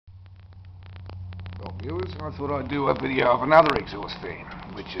Well, viewers, I thought I'd do a video of another exhaust fan,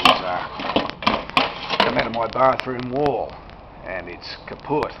 which has come out of my bathroom wall, and it's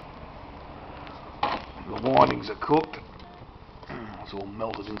kaput. The windings are cooked. It's all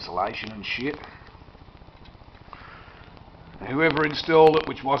melted insulation and shit. Whoever installed it,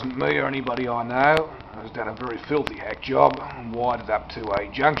 which wasn't me or anybody I know, has done a very filthy hack job and wired it up to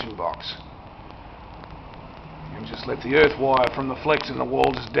a junction box. And just left the earth wire from the flex in the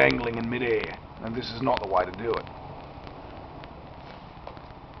wall just dangling in midair. And this is not the way to do it.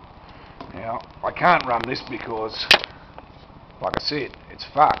 Now, I can't run this because, like I said, it's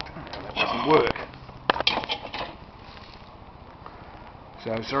fucked. It doesn't work.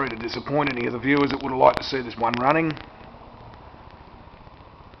 So sorry to disappoint any of the viewers that would have liked to see this one running.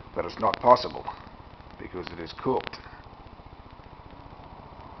 But it's not possible, because it is cooked.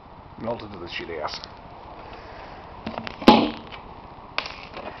 Melted to the shit house.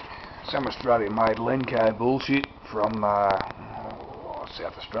 Some Australian made Lenco bullshit from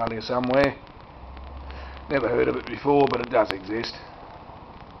South Australia somewhere. Never heard of it before, but it does exist.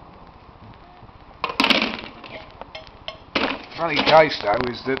 Funny case though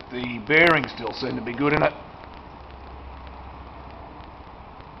is that the bearings still seem to be good in it.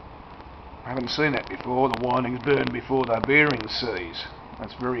 I haven't seen that before. The windings burn before the bearings seize.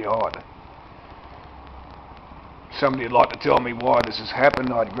 That's very odd. If somebody would like to tell me why this has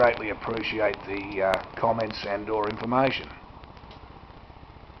happened, I'd greatly appreciate the comments and or information.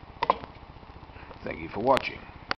 Thank you for watching.